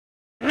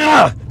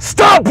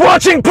Stop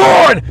watching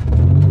porn!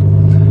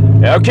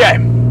 Okay.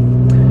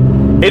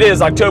 It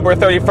is October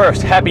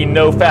 31st. Happy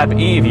Nofap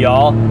Eve,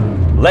 y'all.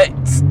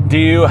 Let's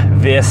do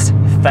this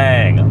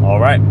thing, all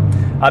right?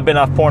 I've been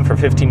off porn for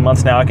 15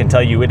 months now. I can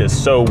tell you it is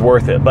so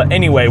worth it. But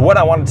anyway, what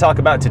I want to talk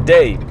about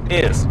today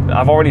is,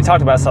 I've already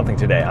talked about something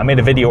today. I made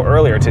a video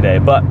earlier today,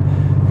 but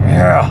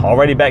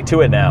already back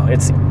to it now.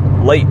 It's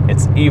late,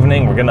 it's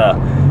evening. We're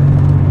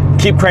gonna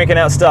keep cranking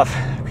out stuff,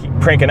 keep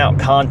cranking out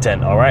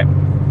content, all right?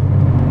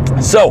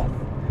 So,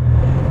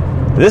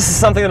 this is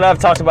something that I've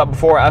talked about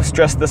before. I've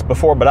stressed this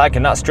before, but I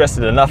cannot stress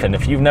it enough. And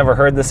if you've never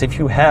heard this, if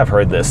you have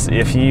heard this,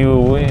 if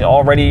you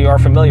already are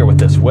familiar with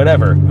this,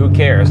 whatever, who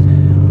cares?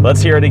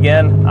 Let's hear it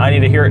again. I need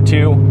to hear it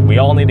too. We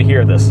all need to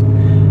hear this.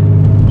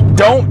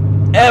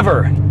 Don't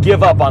ever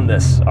give up on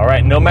this, all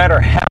right? No matter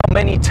how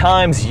many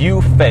times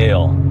you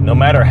fail, no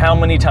matter how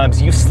many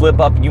times you slip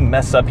up, you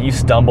mess up, you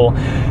stumble,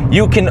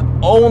 you can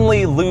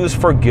only lose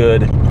for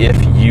good if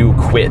you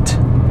quit,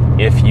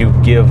 if you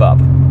give up,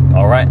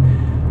 all right?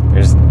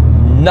 There's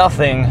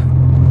nothing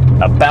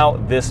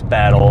about this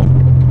battle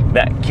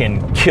that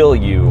can kill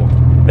you,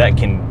 that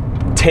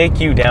can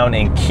take you down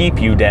and keep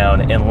you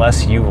down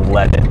unless you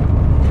let it,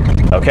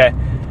 okay?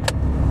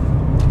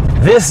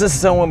 This is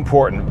so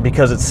important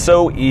because it's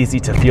so easy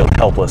to feel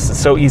helpless. It's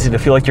so easy to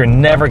feel like you're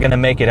never gonna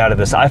make it out of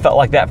this. I felt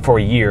like that for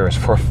years.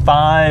 For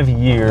 5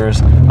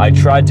 years, I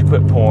tried to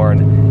quit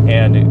porn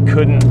and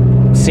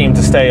couldn't seem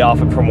to stay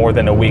off it for more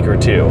than a week or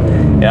two.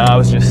 And I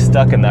was just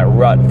stuck in that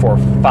rut for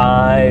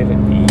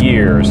 5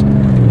 years.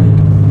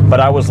 But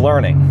I was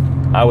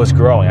learning, I was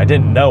growing. I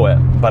didn't know it,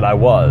 but I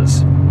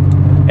was.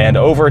 And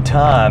over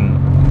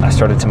time, I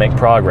started to make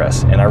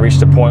progress. And I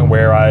reached a point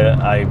where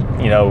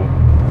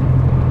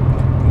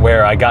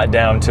where I got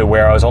down to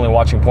where I was only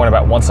watching porn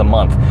about once a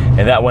month.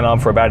 And that went on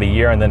for about a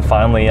year, and then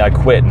finally I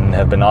quit and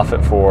have been off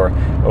it for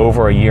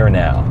over a year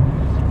now.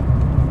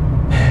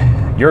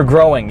 You're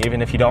growing,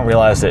 even if you don't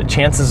realize it.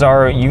 Chances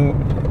are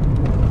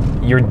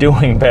you're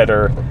doing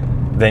better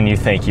than you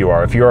think you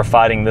are. If you're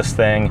fighting this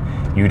thing,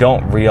 you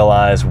don't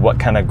realize what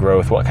kind of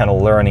growth, what kind of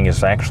learning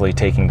is actually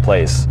taking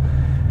place.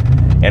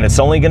 And it's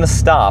only gonna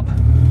stop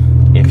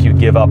if you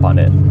give up on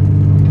it.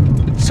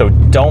 So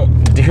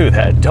don't do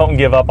that. Don't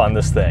give up on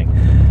this thing.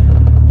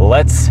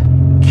 Let's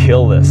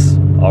kill this,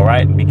 all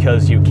right?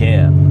 Because you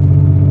can.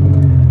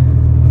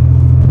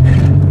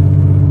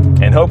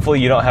 And hopefully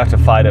you don't have to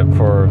fight it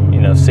for,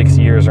 6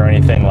 years or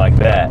anything like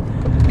that.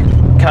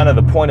 Kind of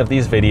the point of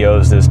these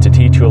videos is to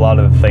teach you a lot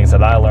of the things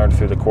that I learned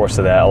through the course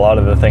of that, a lot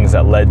of the things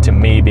that led to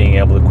me being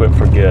able to quit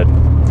for good.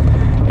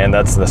 And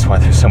that's why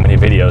there's so many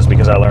videos,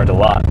 because I learned a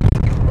lot.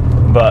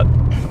 But,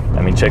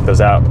 check those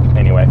out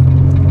anyway.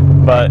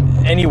 But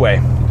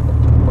anyway,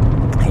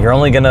 you're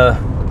only gonna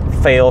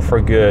fail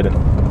for good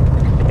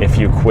if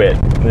you quit.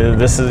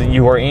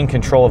 You are in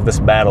control of this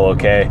battle,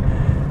 okay?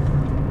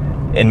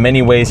 In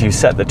many ways, you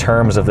set the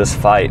terms of this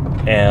fight,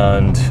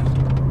 and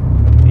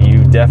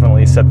you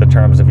definitely set the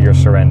terms of your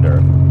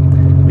surrender.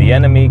 The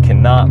enemy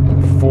cannot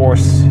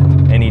force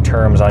any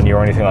terms on you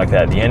or anything like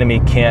that. The enemy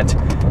can't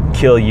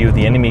kill you.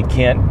 The enemy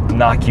can't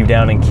knock you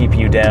down and keep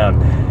you down.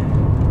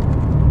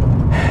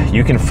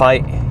 You can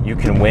fight, you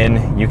can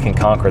win, you can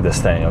conquer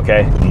this thing,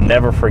 okay?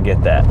 Never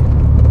forget that.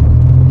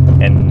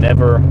 And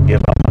never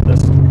give up on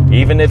this.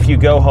 Even if you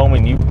go home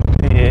and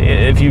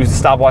if you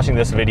stop watching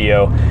this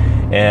video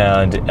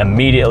and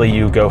immediately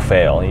you go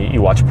fail,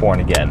 you watch porn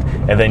again,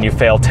 and then you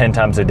fail 10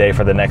 times a day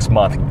for the next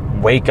month,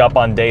 wake up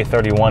on day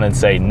 31 and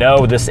say,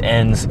 no, this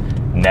ends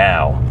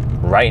now,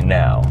 right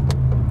now.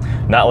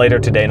 Not later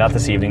today, not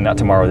this evening, not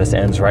tomorrow, this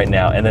ends right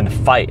now. And then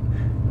fight,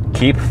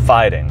 keep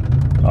fighting,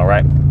 all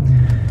right?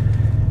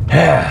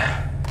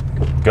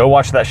 Go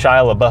watch that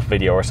Shia LaBeouf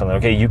video or something,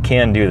 okay? You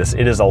can do this.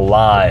 It is a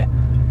lie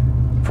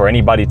for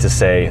anybody to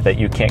say that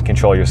you can't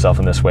control yourself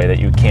in this way, that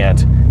you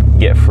can't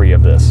get free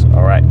of this,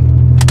 all right?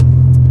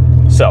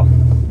 So,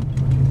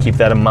 keep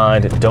that in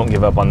mind. Don't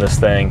give up on this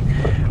thing.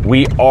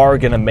 We are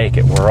gonna make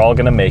it. We're all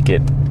gonna make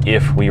it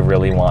if we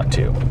really want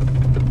to.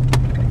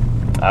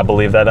 I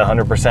believe that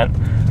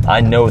 100%. I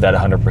know that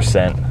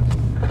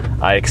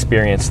 100%. I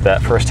experienced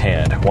that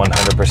firsthand,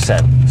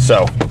 100%.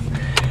 So,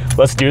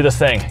 let's do this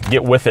thing.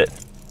 Get with it.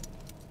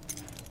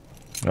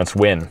 Let's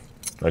win,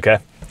 okay?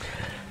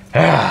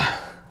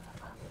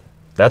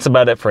 That's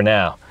about it for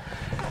now.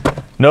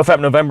 Nofap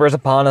November is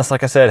upon us.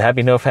 Like I said,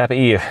 happy Nofap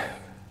Eve.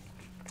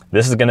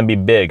 This is gonna be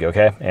big,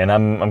 okay? And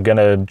I'm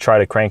gonna try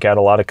to crank out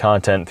a lot of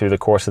content through the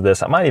course of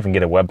this. I might even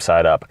get a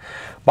website up.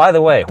 By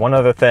the way, one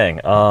other thing.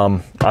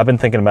 I've been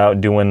thinking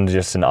about doing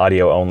just an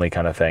audio only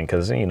kind of thing,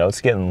 because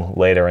it's getting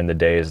later in the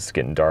days, it's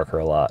getting darker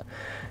a lot.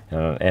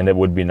 And it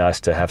would be nice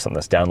to have something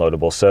that's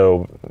downloadable.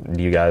 So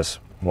do you guys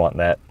want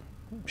that?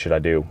 Should I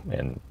do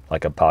in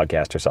like a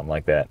podcast or something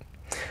like that?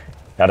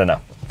 I don't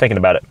know. Thinking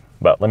about it,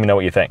 but let me know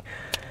what you think.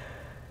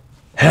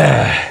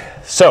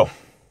 So,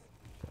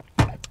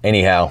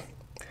 anyhow,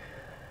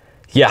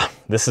 yeah,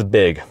 this is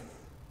big.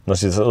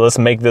 Let's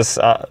make this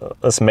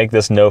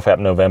Nofap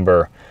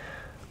November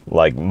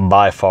like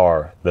by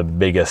far the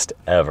biggest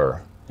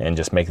ever. and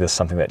just make this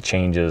something that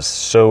changes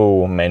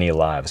so many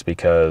lives,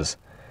 because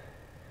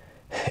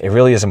it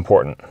really is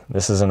important.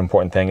 This is an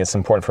important thing. It's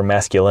important for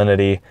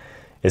masculinity.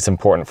 It's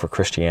important for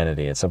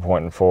Christianity. It's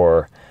important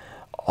for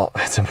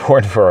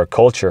our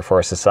culture, for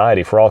our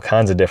society, for all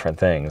kinds of different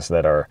things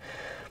that are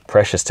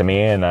precious to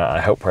me, and I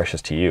hope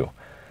precious to you.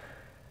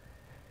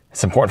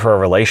 It's important for our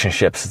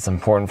relationships. It's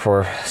important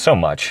for so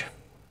much.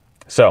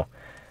 So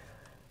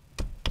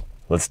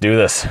let's do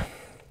this.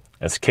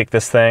 Let's kick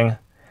this thing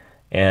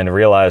and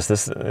realize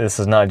this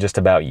is not just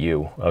about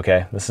you,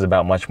 okay? This is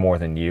about much more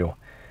than you.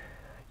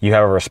 You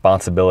have a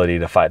responsibility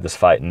to fight this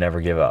fight and never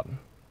give up.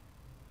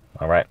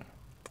 All right?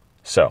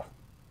 So,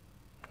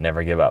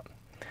 never give up.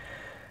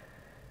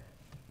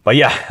 But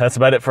yeah, that's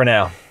about it for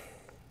now.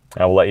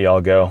 I will let you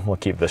all go. We'll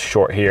keep this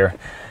short here.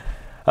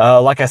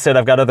 Like I said,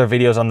 I've got other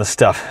videos on this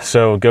stuff,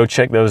 so go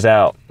check those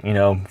out. You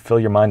know, fill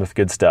your mind with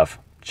good stuff.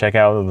 Check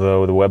out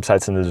the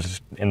websites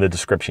in the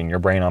description. Your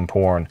Brain on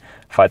Porn,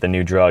 Fight the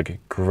New Drug,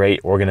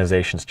 great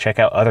organizations. Check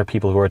out other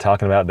people who are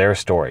talking about their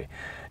story.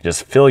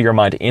 Just fill your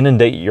mind,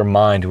 inundate your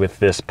mind with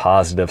this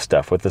positive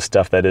stuff, with the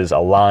stuff that is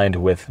aligned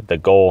with the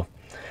goal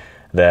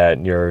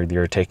that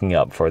you're taking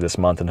up for this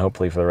month and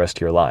hopefully for the rest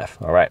of your life.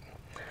 All right.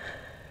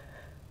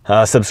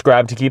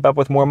 Subscribe to keep up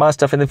with more of my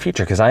stuff in the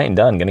future, because I ain't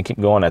done. Gonna keep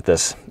going at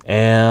this.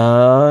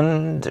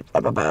 And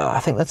I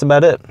think that's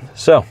about it.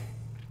 So,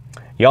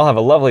 y'all have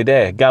a lovely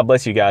day. God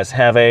bless you guys.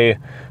 Have a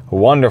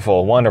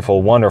wonderful,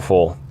 wonderful,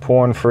 wonderful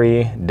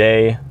porn-free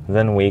day,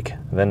 then week,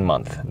 then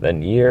month,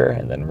 then year,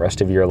 and then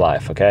rest of your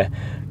life, okay?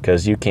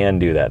 Because you can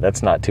do that.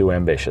 That's not too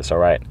ambitious, all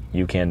right?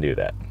 You can do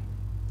that.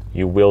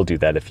 You will do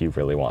that if you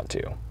really want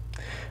to.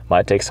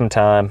 Might take some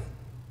time,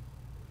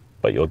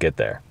 but you'll get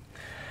there.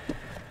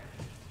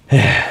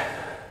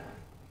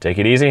 Take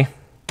it easy,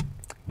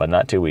 but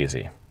not too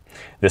easy.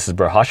 This is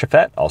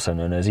Brohoshaphat, also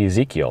known as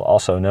Ezekiel,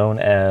 also known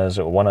as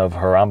one of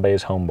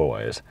Harambe's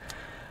homeboys.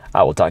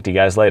 I will talk to you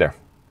guys later.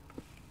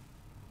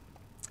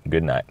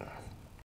 Good night.